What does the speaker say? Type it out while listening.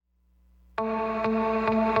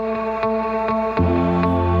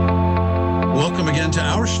Welcome again to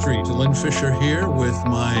Our Street. Lynn Fisher here with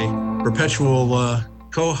my perpetual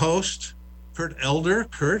co-host, Kurt Elder.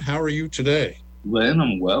 Kurt, how are you today? Lynn,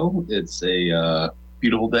 I'm well. It's a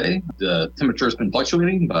beautiful day. The temperature has been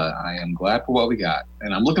fluctuating, but I am glad for what we got.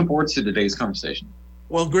 And I'm looking forward to today's conversation.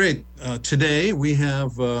 Well, great. Today we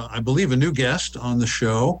have, I believe, a new guest on the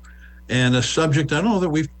show and a subject. I don't know that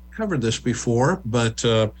we've covered this before, but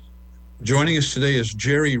joining us today is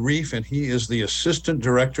Jerry Reef, and he is the Assistant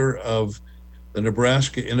Director of the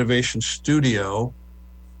Nebraska Innovation Studio.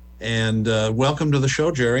 And welcome to the show,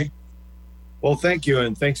 Jerry. Well, thank you,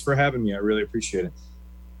 and thanks for having me. I really appreciate it.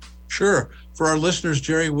 Sure. For our listeners,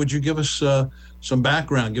 Jerry, would you give us some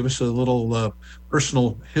background, give us a little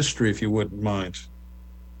personal history, if you wouldn't mind?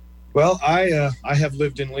 Well, I have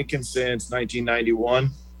lived in Lincoln since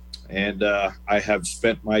 1991, and I have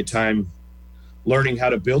spent my time learning how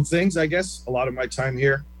to build things, I guess, a lot of my time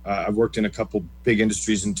here. I've worked in a couple big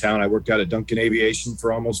industries in town. I worked out at Duncan Aviation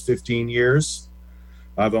for almost 15 years.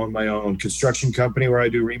 I've owned my own construction company where I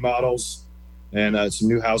do remodels and some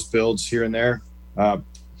new house builds here and there. And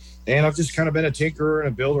I've just kind of been a tinkerer and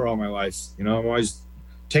a builder all my life. You know, I'm always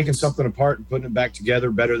taking something apart and putting it back together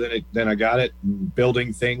better than I got it, and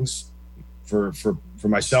building things for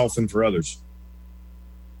myself and for others.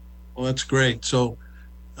 Well, that's great. So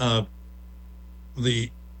the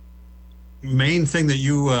main thing that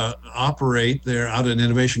you operate there out at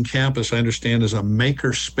Innovation Campus, I understand, is a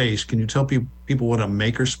maker space. Can you tell people what a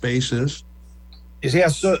maker space is? Yeah,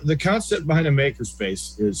 so the concept behind a maker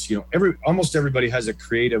space is, you know, almost everybody has a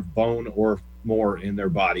creative bone or more in their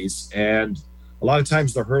bodies, and a lot of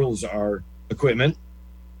times the hurdles are equipment,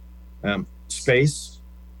 space,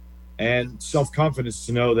 and self-confidence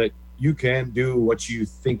to know that you can do what you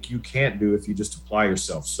think you can't do if you just apply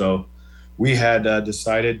yourself. So we had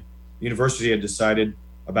the university had decided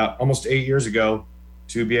about almost 8 years ago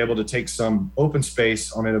to be able to take some open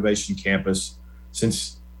space on Innovation Campus,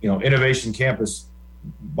 since, you know, Innovation Campus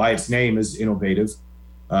by its name is innovative,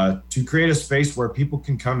 to create a space where people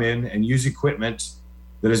can come in and use equipment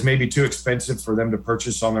that is maybe too expensive for them to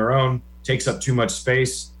purchase on their own, takes up too much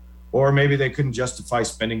space, or maybe they couldn't justify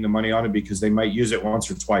spending the money on it because they might use it once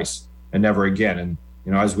or twice and never again. And,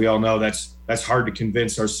 you know, as we all know, that's hard to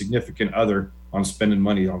convince our significant other on spending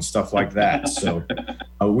money on stuff like that. So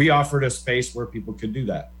we offered a space where people could do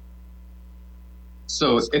that.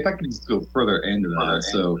 So if I could just go further into that.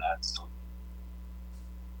 So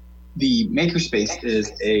the makerspace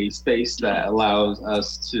is a space that allows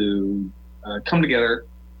us to come together,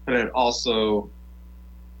 but it also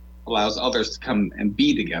allows others to come and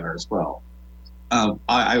be together as well.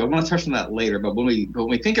 I want to touch on that later, but when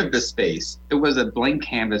we think of this space, it was a blank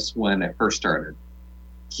canvas when it first started.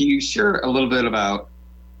 Can you share a little bit about,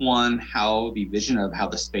 one, how the vision of how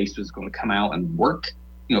the space was going to come out and work?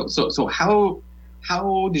 You know, so how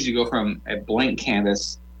did you go from a blank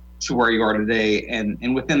canvas to where you are today?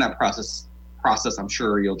 And within that process, I'm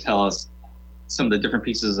sure you'll tell us some of the different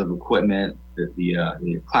pieces of equipment,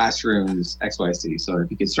 the classrooms, XYZ. So if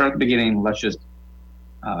you could start at the beginning, let's just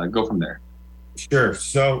go from there. Sure.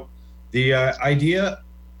 So the idea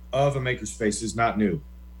of a makerspace is not new.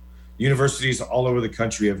 Universities all over the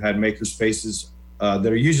country have had makerspaces that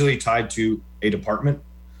are usually tied to a department.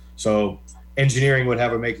 So engineering would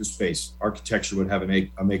have a makerspace, architecture would have a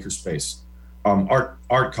makerspace,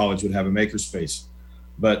 art college would have a makerspace,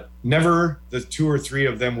 but never the two or three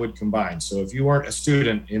of them would combine. So if you weren't a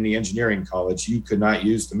student in the engineering college, you could not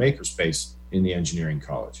use the makerspace in the engineering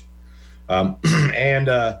college.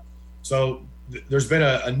 So there's been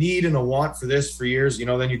a need and a want for this for years. You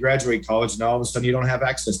know, then you graduate college and all of a sudden you don't have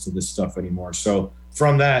access to this stuff anymore. So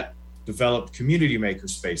from that developed community maker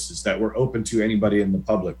spaces that were open to anybody in the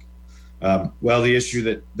public. Well, the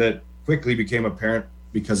issue that quickly became apparent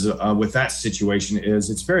because with that situation is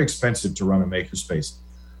it's very expensive to run a makerspace.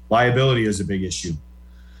 Liability is a big issue.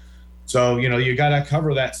 So, you know, you got to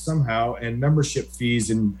cover that somehow, and membership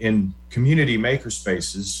fees in community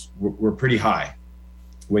makerspaces were pretty high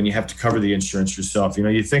when you have to cover the insurance yourself. You know,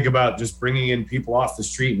 you think about just bringing in people off the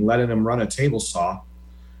street and letting them run a table saw,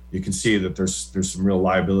 you can see that there's some real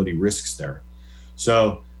liability risks there.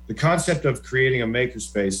 So the concept of creating a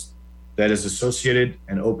makerspace that is associated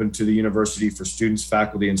and open to the university for students,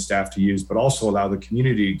 faculty, and staff to use, but also allow the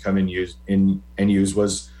community to come and use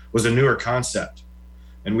was a newer concept.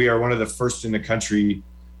 And we are one of the first in the country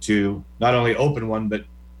to not only open one, but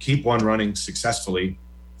keep one running successfully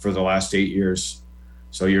for the last 8 years.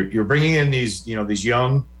 So you're bringing in these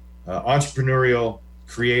young, entrepreneurial,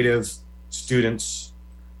 creative students,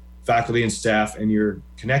 faculty and staff, and you're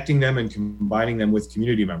connecting them and combining them with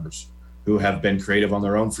community members who have been creative on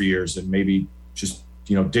their own for years and maybe just,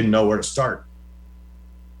 didn't know where to start.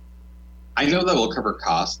 I know that we'll cover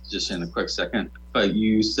cost just in a quick second, but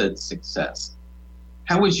you said success.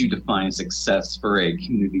 How would you define success for a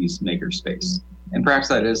community's makerspace? And perhaps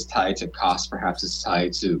that is tied to cost, perhaps it's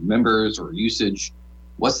tied to members or usage.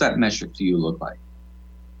 What's that metric to you look like?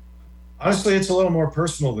 Honestly, it's a little more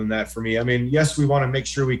personal than that for me. I mean, yes, we want to make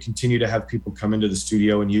sure we continue to have people come into the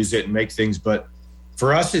studio and use it and make things, but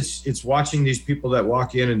for us, it's watching these people that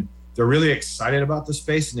walk in and they're really excited about the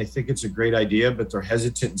space and they think it's a great idea, but they're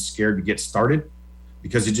hesitant and scared to get started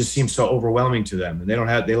because it just seems so overwhelming to them. And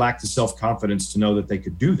they lack the self-confidence to know that they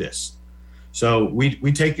could do this. So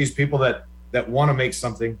we take these people that want to make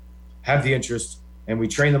something, have the interest, and we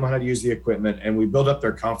train them on how to use the equipment, and we build up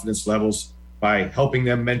their confidence levels by helping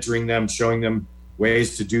them, mentoring them, showing them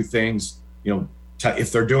ways to do things.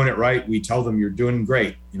 If they're doing it right, we tell them you're doing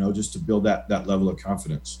great, just to build that level of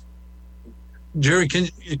confidence. Jerry, can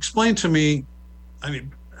you explain to me,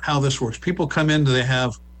 how this works? People come in, do they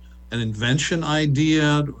have an invention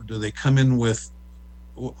idea? Do they come in with,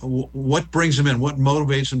 what brings them in? What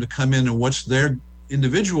motivates them to come in, and what's their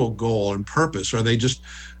individual goal and purpose? Are they just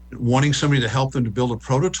wanting somebody to help them to build a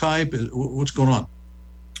prototype? What's going on?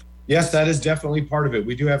 Yes, that is definitely part of it.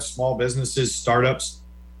 We do have small businesses, startups,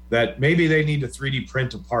 that maybe they need to 3D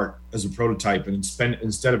print a part as a prototype, and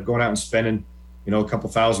instead of going out and spending, a couple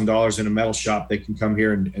 $1,000s in a metal shop, they can come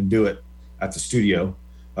here and do it at the studio.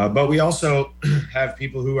 But we also have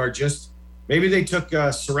people who are maybe they took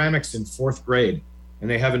ceramics in 4th grade and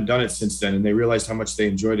they haven't done it since then, and they realized how much they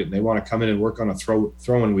enjoyed it, and they want to come in and work on a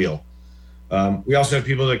throwing wheel. We also have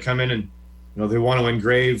people that come in and they want to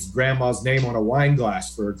engrave grandma's name on a wine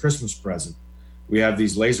glass for a Christmas present. We have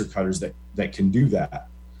these laser cutters that can do that.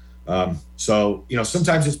 So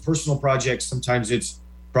sometimes it's personal projects, sometimes it's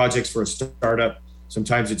projects for a startup,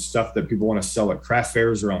 sometimes it's stuff that people want to sell at craft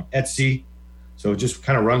fairs or on Etsy. So it just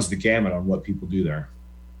kind of runs the gamut on what people do there.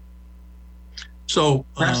 So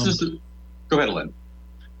go ahead, Lynn.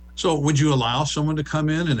 So would you allow someone to come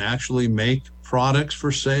in and actually make products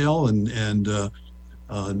for sale, and do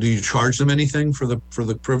you charge them anything for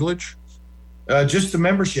the privilege? Just the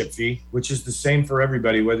membership fee, which is the same for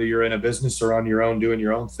everybody, whether you're in a business or on your own doing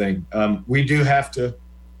your own thing. We do have to,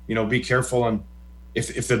 be careful on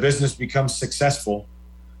if the business becomes successful.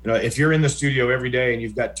 If you're in the studio every day and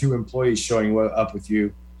you've got 2 employees showing up with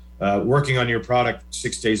you, working on your product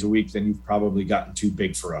 6 days a week, then you've probably gotten too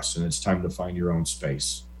big for us, and it's time to find your own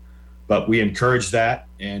space. But we encourage that,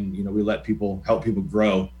 and we help people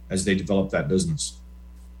grow as they develop that business.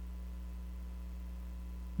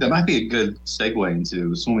 That might be a good segue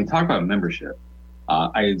into, so when we talk about membership,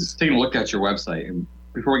 I was taking a look at your website, and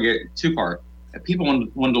before we get too far, if people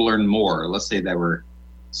wanted to learn more, let's say that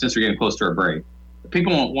since we're getting close to our break, if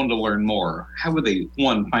people wanted to learn more, how would they,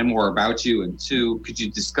 1, find more about you, and 2, could you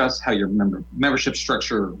discuss how your membership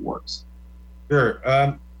structure works? Sure.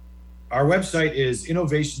 Our website is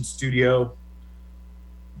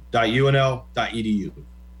innovationstudio.unl.edu.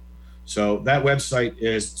 So that website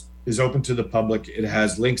is open to the public. It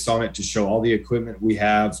has links on it to show all the equipment we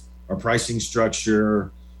have, our pricing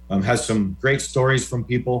structure, has some great stories from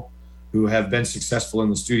people who have been successful in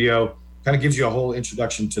the studio. Kind of gives you a whole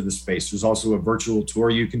introduction to the space. There's also a virtual tour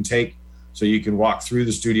you can take, so you can walk through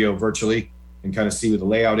the studio virtually and kind of see what the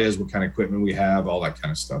layout is, what kind of equipment we have, all that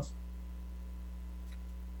kind of stuff.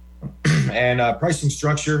 And pricing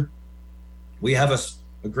structure, we have a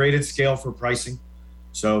graded scale for pricing.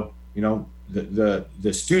 So,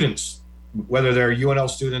 the students, whether they're UNL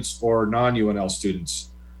students or non-UNL students,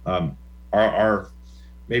 are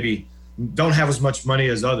maybe don't have as much money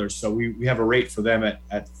as others. So we have a rate for them at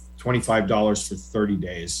 $25 for 30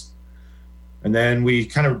 days. And then we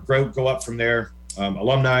kind of go up from there.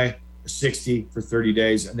 Alumni, $60 for 30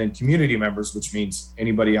 days. And then community members, which means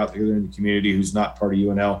anybody out there in the community who's not part of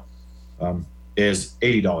UNL, is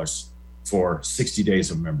 $80 for 60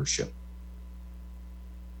 days of membership.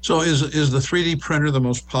 So is the 3D printer the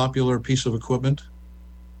most popular piece of equipment?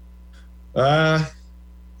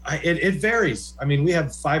 It varies. I mean, we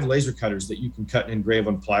have 5 laser cutters that you can cut and engrave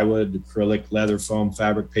on plywood, acrylic, leather, foam,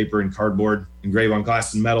 fabric, paper, and cardboard, engrave on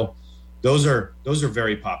glass and metal. Those are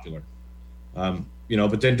very popular.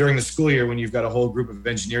 But then during the school year, when you've got a whole group of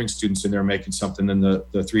engineering students in there making something, then the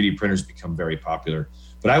 3D printers become very popular.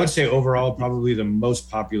 But I would say overall, probably the most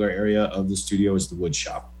popular area of the studio is the wood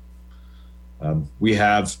shop. We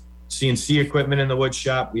have CNC equipment in the wood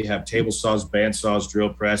shop. We have table saws, band saws, drill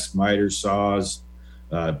press, miter saws,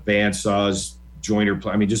 band saws, joiner,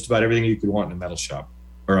 just about everything you could want in a metal shop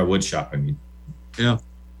or a wood shop. Yeah.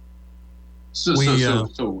 So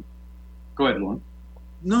go ahead, Lauren.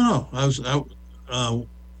 No,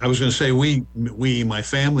 I was going to say my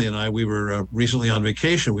family and I, we were recently on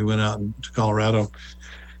vacation. We went out to Colorado,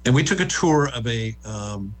 and we took a tour of a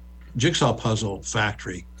jigsaw puzzle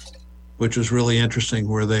factory, which was really interesting,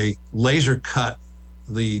 where they laser cut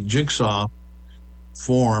the jigsaw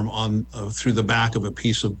form on through the back of a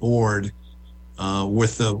piece of board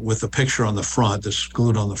with the picture on the front, that's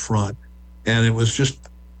glued on the front, and it was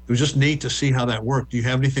just neat to see how that worked. Do you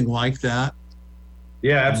have anything like that?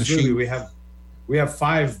 Yeah, absolutely. We have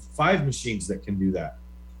five machines that can do that.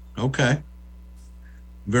 Okay.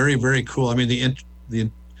 Very, very cool. I mean,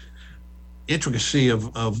 the intricacy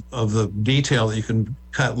of the detail that you can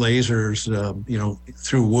cut lasers,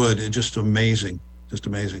 through wood, is just amazing. Just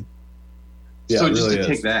amazing. Yeah, so just to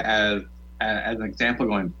take that as an example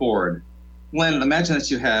going forward, Lynn, imagine that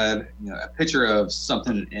you had a picture of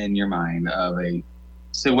something in your mind of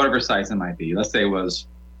say whatever size it might be. Let's say it was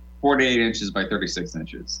 48 inches by 36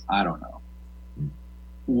 inches. I don't know.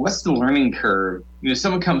 What's the learning curve?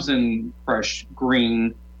 Someone comes in fresh,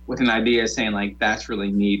 green, with an idea saying like, that's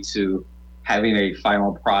really neat, to having a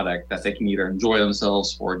final product that they can either enjoy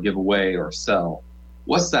themselves or give away or sell.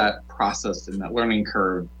 What's that process and that learning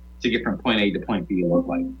curve to get from point A to point B look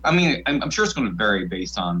like? I mean, I'm sure it's going to vary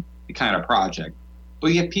based on the kind of project, but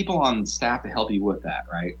you have people on staff to help you with that,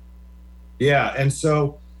 right? Yeah, and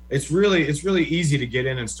so it's really easy to get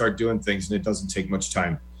in and start doing things, and it doesn't take much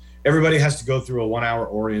time. Everybody has to go through a 1-hour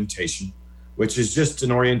orientation, which is just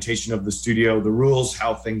an orientation of the studio, the rules,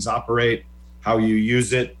 how things operate, how you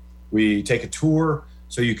use it. We take a tour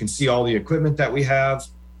so you can see all the equipment that we have.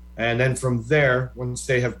 And then from there, once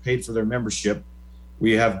they have paid for their membership,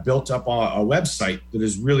 we have built up a website that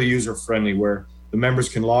is really user-friendly, where the members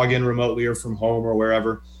can log in remotely or from home or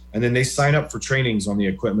wherever, and then they sign up for trainings on the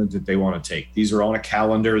equipment that they want to take. These are on a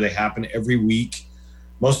calendar. They happen every week.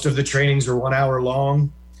 Most of the trainings are 1 hour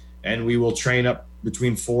long, and we will train up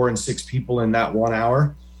between 4 and 6 people in that 1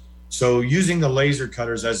 hour. So using the laser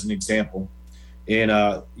cutters as an example,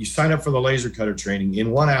 you sign up for the laser cutter training.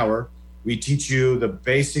 In 1 hour, we teach you the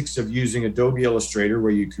basics of using Adobe Illustrator,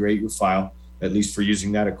 where you create your file, at least for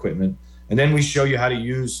using that equipment. And then we show you how to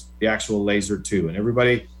use the actual laser too.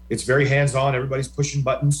 And it's very hands-on. Everybody's pushing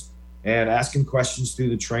buttons and asking questions through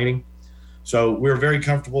the training. So we're very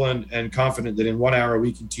comfortable and confident that in 1 hour,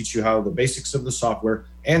 we can teach you how the basics of the software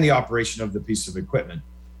and the operation of the piece of equipment,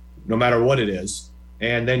 no matter what it is.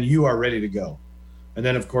 And then you are ready to go. And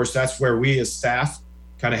then, of course, that's where we as staff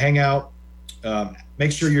kind of hang out,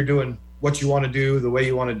 make sure you're doing what you want to do, the way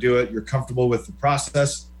you want to do it, you're comfortable with the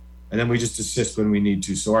process, and then we just assist when we need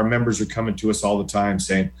to. So our members are coming to us all the time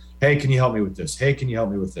saying, hey, can you help me with this? Hey, can you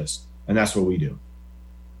help me with this? And that's what we do.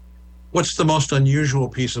 What's the most unusual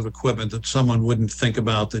piece of equipment that someone wouldn't think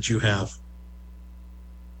about that you have?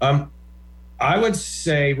 I would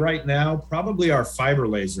say right now, probably our fiber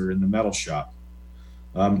laser in the metal shop.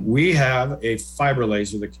 We have a fiber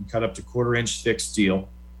laser that can cut up to 1/4 inch thick steel.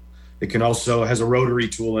 It can also has a rotary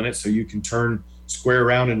tool in it, so you can turn square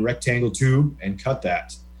round and rectangle tube and cut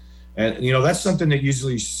that. And that's something that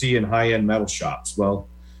usually you see in high-end metal shops. Well,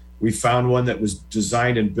 we found one that was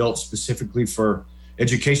designed and built specifically for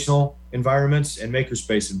educational environments and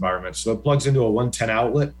makerspace environments. So it plugs into a 110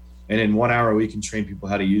 outlet, and in 1 hour we can train people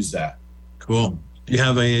how to use that. Cool. Do you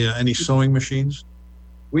have any sewing machines?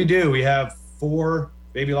 We do. We have 4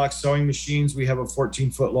 baby lock sewing machines. We have a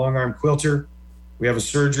 14-foot long arm quilter. We have a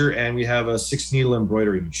serger, and we have a 6-needle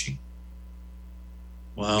embroidery machine.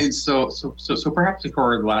 Wow. And so perhaps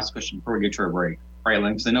before the last question, before we get to our break, right,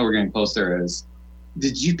 Lynn, because I know we're getting close there,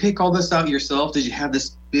 did you pick all this out yourself? Did you have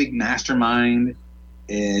this big mastermind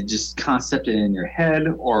just concept in your head,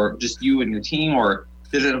 or just you and your team, or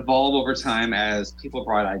did it evolve over time as people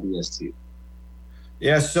brought ideas to you?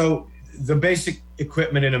 Yeah, so the basic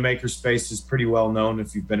equipment in a makerspace is pretty well known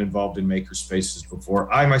if you've been involved in makerspaces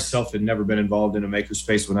before. I myself had never been involved in a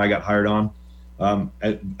makerspace when I got hired on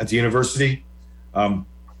at the university.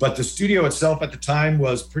 But the studio itself at the time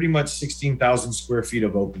was pretty much 16,000 square feet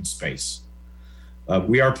of open space.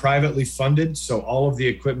 We are privately funded, so all of the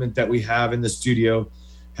equipment that we have in the studio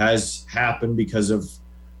has happened because of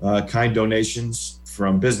kind donations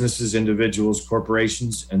from businesses, individuals,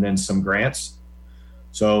 corporations, and then some grants.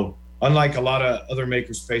 So unlike a lot of other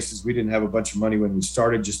maker spaces, we didn't have a bunch of money when we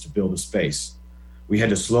started just to build a space. We had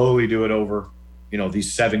to slowly do it over,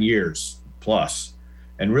 these 7 years plus.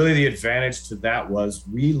 And really the advantage to that was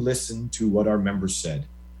we listened to what our members said.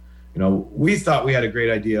 We thought we had a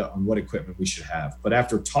great idea on what equipment we should have. But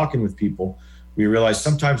after talking with people, we realized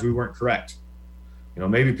sometimes we weren't correct.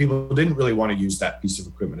 Maybe people didn't really want to use that piece of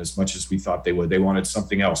equipment as much as we thought they would. They wanted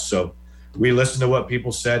something else. So we listened to what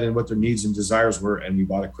people said and what their needs and desires were, and we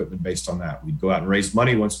bought equipment based on that. We'd go out and raise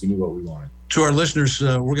money once we knew what we wanted. To our listeners,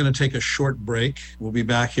 we're going to take a short break. We'll be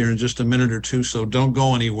back here in just a minute or two, so don't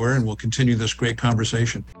go anywhere, and we'll continue this great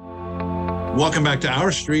conversation. Welcome back to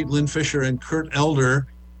Our Street, Lynn Fisher and Kurt Elder.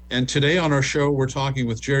 And today on our show, we're talking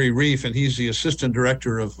with Jerry Reif, and he's the assistant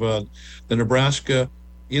director of the Nebraska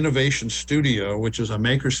Innovation Studio, which is a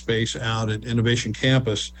makerspace out at Innovation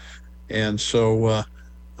Campus. And so,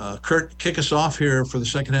 Kurt, kick us off here for the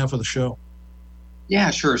second half of the show.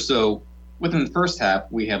 Yeah, sure. So within the first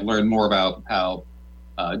half, we have learned more about how,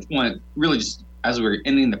 really just as we were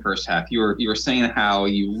ending the first half, you were saying how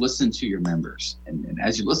you listen to your members. And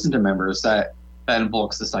as you listen to members, that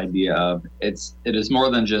invokes this idea of it is more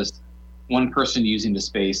than just one person using the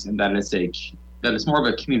space, and that it's more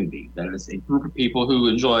of a community, that it's a group of people who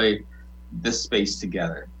enjoy this space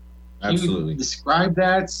together. Absolutely. Can you describe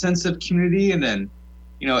that sense of community? And then,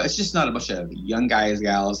 it's just not a bunch of young guys,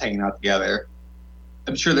 gals hanging out together.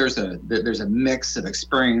 I'm sure there's a mix of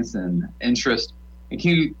experience and interest. And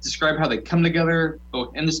can you describe how they come together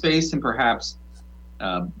both in the space and perhaps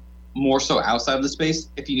more so outside of the space,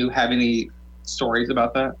 if you have any stories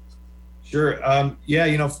about that? Sure.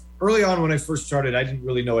 Early on when I first started, I didn't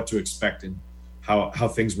really know what to expect and how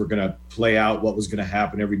things were going to play out, what was going to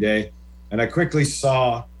happen every day. And I quickly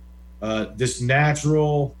saw this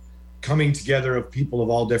natural coming together of people of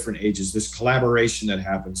all different ages, this collaboration that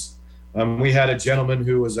happens. We had a gentleman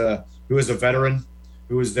who was a veteran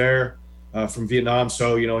who was there from Vietnam.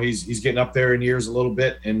 So, he's getting up there in years a little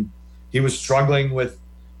bit, and he was struggling with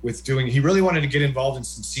doing, he really wanted to get involved in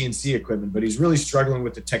some CNC equipment, but he's really struggling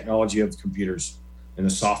with the technology of the computers and the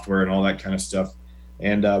software and all that kind of stuff.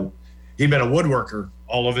 And he'd been a woodworker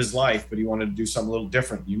all of his life, but he wanted to do something a little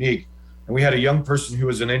different, unique. And we had a young person who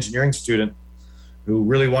was an engineering student who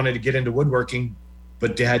really wanted to get into woodworking,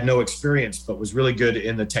 but had no experience, but was really good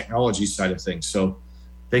in the technology side of things. So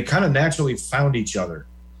they kind of naturally found each other.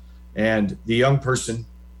 And the young person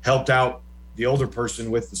helped out the older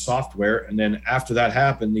person with the software. And then after that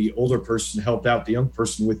happened, the older person helped out the young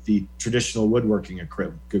person with the traditional woodworking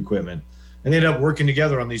equipment. And they ended up working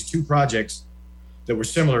together on these two projects that were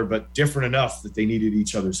similar, but different enough that they needed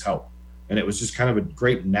each other's help. And it was just kind of a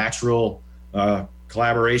great natural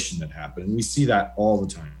collaboration that happened. And we see that all the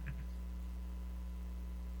time.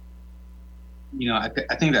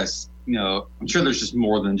 I think that's, I'm sure there's just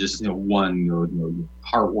more than just, one,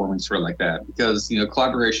 heartwarming story like that, because,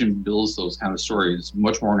 collaboration builds those kind of stories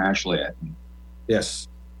much more naturally, I think. Yes.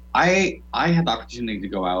 I had the opportunity to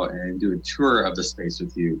go out and do a tour of the space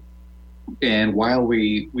with you. And while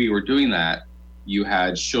we were doing that, you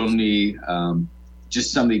had shown me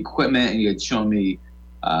just some of the equipment, and you had shown me,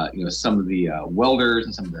 some of the welders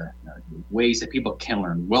and some of the ways that people can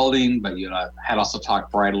learn welding. But you had also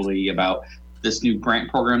talked brightly about this new grant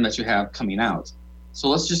program that you have coming out. So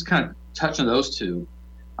let's just kind of touch on those two.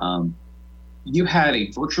 You had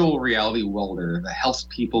a virtual reality welder that helps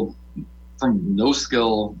people from no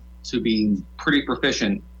skill to being pretty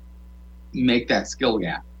proficient make that skill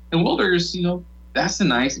gap. And welders, that's a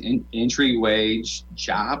nice entry wage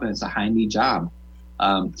job, and it's a high need job.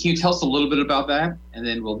 Can you tell us a little bit about that? And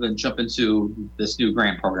then we'll jump into this new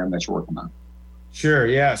grant program that you're working on. Sure.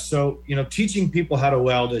 Yeah. So, teaching people how to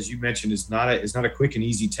weld, as you mentioned, is not a quick and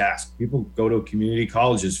easy task. People go to community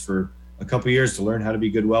colleges for a couple of years to learn how to be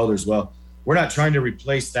good welders. Well, we're not trying to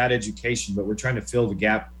replace that education, but we're trying to fill the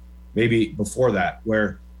gap maybe before that,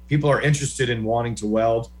 where people are interested in wanting to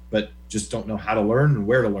weld, but just don't know how to learn and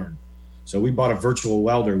where to learn. So we bought a virtual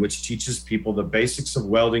welder, which teaches people the basics of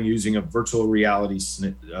welding using a virtual reality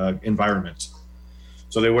environment.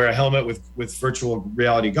 So they wear a helmet with virtual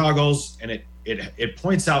reality goggles, and it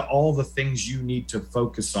points out all the things you need to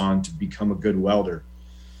focus on to become a good welder,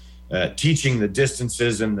 teaching the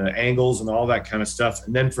distances and the angles and all that kind of stuff.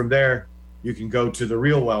 And then from there, you can go to the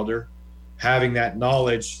real welder, having that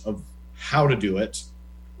knowledge of how to do it,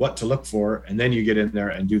 what to look for, and then you get in there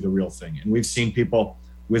and do the real thing. And we've seen people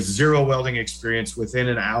with zero welding experience within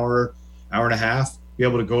an hour and a half, be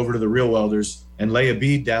able to go over to the real welders and lay a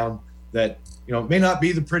bead down that, may not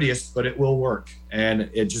be the prettiest, but it will work. And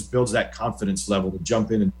it just builds that confidence level to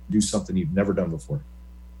jump in and do something you've never done before.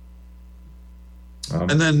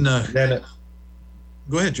 And then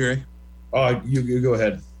go ahead, Jerry. Oh, you go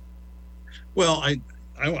ahead. Well,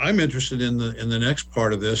 I'm interested in the next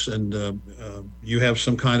part of this, and you have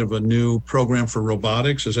some kind of a new program for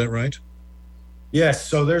robotics. Is that right? Yes.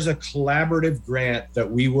 So there's a collaborative grant that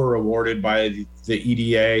we were awarded by the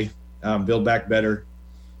EDA, Build Back Better,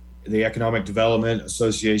 the Economic Development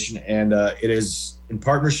Association, and it is in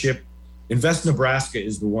partnership. Invest Nebraska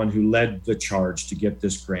is the one who led the charge to get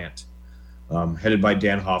this grant. headed by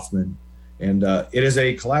Dan Hoffman. And it is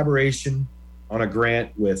a collaboration on a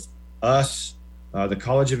grant with us, the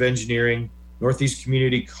College of Engineering, Northeast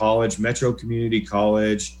Community College, Metro Community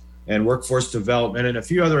College, and Workforce Development, and a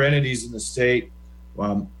few other entities in the state.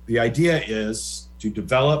 The idea is to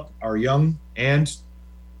develop our young and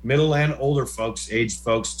middle and older aged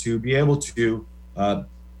folks to be able to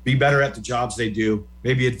be better at the jobs they do,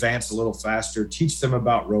 maybe advance a little faster, teach them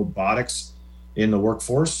about robotics in the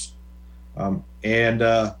workforce,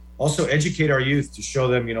 and also educate our youth to show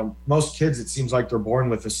them, most kids, it seems like they're born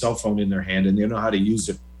with a cell phone in their hand and they know how to use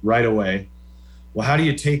it right away. Well, how do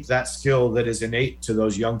you take that skill that is innate to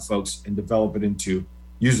those young folks and develop it into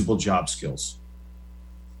usable job skills?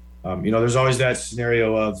 There's always that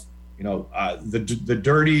scenario of, the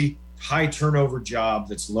dirty, high turnover job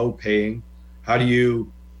that's low paying. How do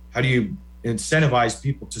you incentivize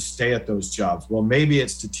people to stay at those jobs? Well, maybe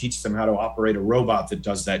it's to teach them how to operate a robot that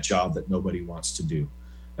does that job that nobody wants to do.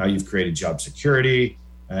 Now you've created job security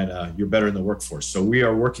and you're better in the workforce. So we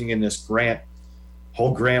are working in this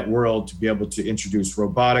whole grant world to be able to introduce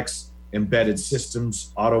robotics, embedded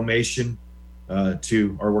systems, automation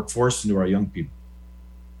to our workforce and to our young people.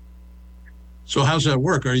 So how's that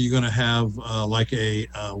work? Are you going to have like a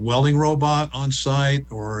welding robot on site,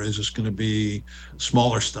 or is this going to be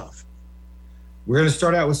smaller stuff? We're going to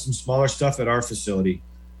start out with some smaller stuff at our facility.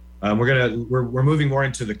 We're moving more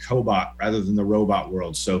into the cobot rather than the robot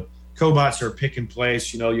world. So cobots are pick and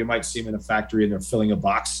place. You might see them in a factory and they're filling a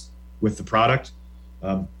box with the product.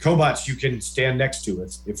 Cobots you can stand next to.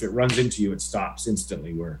 If it runs into you, it stops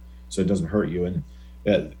instantly, so it doesn't hurt you. And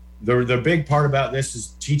the big part about this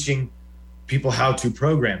is teaching people how to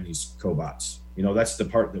program these cobots. That's the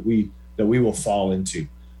part that we will fall into.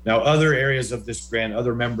 Now, other areas of this grant,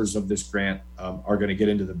 other members of this grant are going to get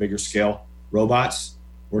into the bigger scale robots,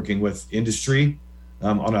 working with industry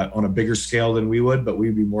on a bigger scale than we would, but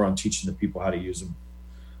we'd be more on teaching the people how to use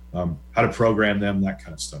them, how to program them, that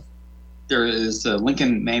kind of stuff. There is a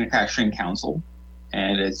Lincoln Manufacturing Council,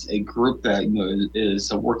 and it's a group that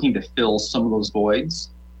is working to fill some of those voids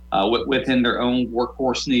within their own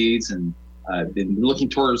workforce needs, and been looking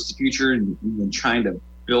towards the future and trying to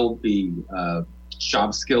build the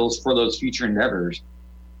job skills for those future endeavors.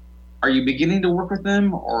 Are you beginning to work with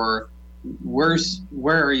them, or where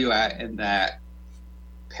are you at in that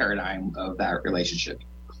paradigm of that relationship?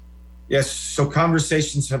 Yes, so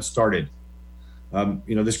conversations have started.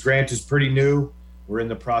 This grant is pretty new. We're in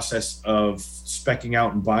the process of speccing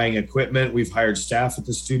out and buying equipment. We've hired staff at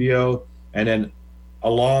the studio, and then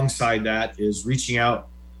alongside that is reaching out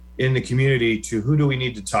in the community to who do we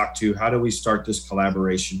need to talk to? How do we start this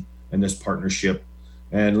collaboration and this partnership?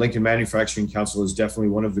 And Lincoln Manufacturing Council is definitely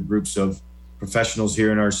one of the groups of professionals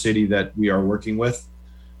here in our city that we are working with,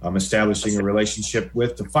 establishing a relationship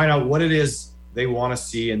with, to find out what it is they want to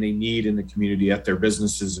see and they need in the community at their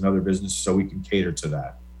businesses and other businesses, so we can cater to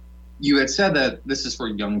that. You had said that this is for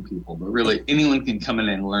young people, but really anyone can come in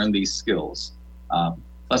and learn these skills.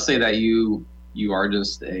 Let's say that you are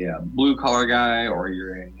just a blue collar guy, or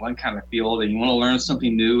you're in one kind of field and you want to learn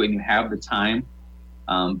something new and you have the time.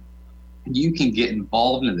 You can get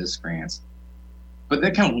involved in this grant. But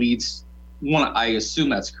that kind of leads, one, I assume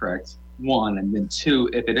that's correct, one, and then two,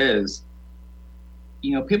 if it is,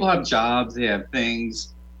 people have jobs, they have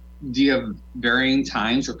things. Do you have varying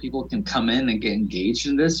times where people can come in and get engaged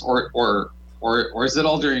in this, or is it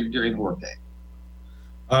all during the workday?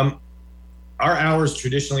 Our hours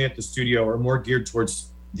traditionally at the studio are more geared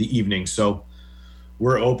towards the evening. So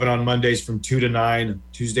we're open on Mondays from 2 to 9,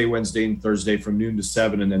 Tuesday, Wednesday, and Thursday from noon to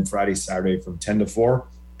 7, and then Friday, Saturday from 10 to 4.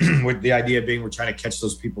 With the idea being we're trying to catch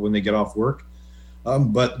those people when they get off work.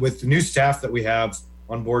 But with the new staff that we have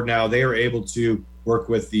on board now, they are able to work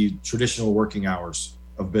with the traditional working hours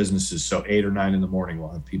of businesses. So 8 or 9 in the morning, we'll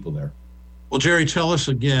have people there. Well, Jerry, tell us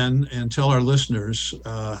again and tell our listeners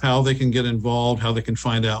how they can get involved, how they can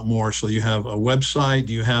find out more. So you have a website,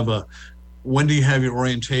 when do you have your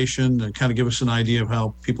orientation, and kind of give us an idea of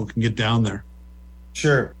how people can get down there?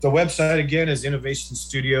 Sure. The website again is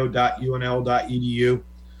innovationstudio.unl.edu.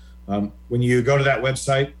 When you go to that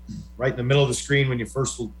website, right in the middle of the screen, when you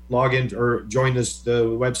first log in or join the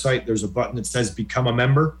website, there's a button that says Become a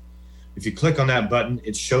Member. If you click on that button,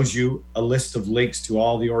 it shows you a list of links to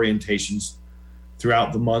all the orientations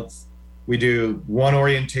throughout the month. We do one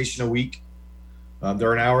orientation a week.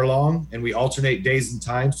 They're an hour long, and we alternate days and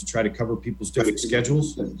times to try to cover people's different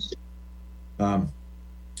schedules. And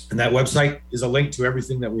that website is a link to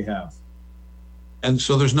everything that we have. And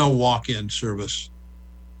so there's no walk-in service?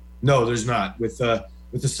 No, there's not. With the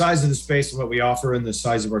size of the space and what we offer and the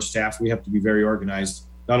size of our staff, we have to be very organized,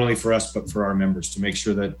 not only for us, but for our members, to make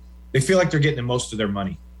sure that they feel like they're getting most of their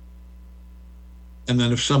money. And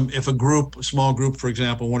then if a small group, for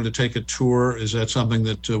example, wanted to take a tour, is that something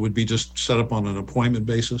that would be just set up on an appointment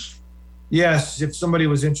basis? Yes, if somebody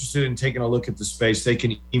was interested in taking a look at the space, they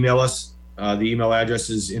can email us. The email address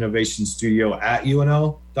is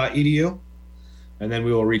innovationstudio@unl.edu, and then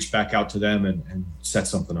we will reach back out to them and set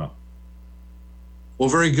something up. Well,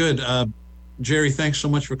 very good. Jerry, thanks so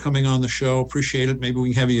much for coming on the show. Appreciate it. Maybe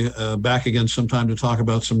we can have you back again sometime to talk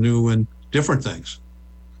about some new and different things.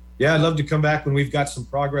 Yeah, I'd love to come back when we've got some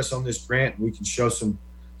progress on this grant. We can show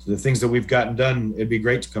the things that we've gotten done. It'd be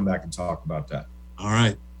great to come back and talk about that. All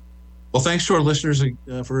right. Well, thanks to our listeners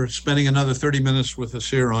for spending another 30 minutes with us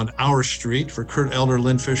here on Our Street. For Kurt Elder,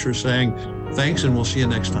 Lynn Fisher saying thanks, and we'll see you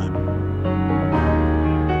next time.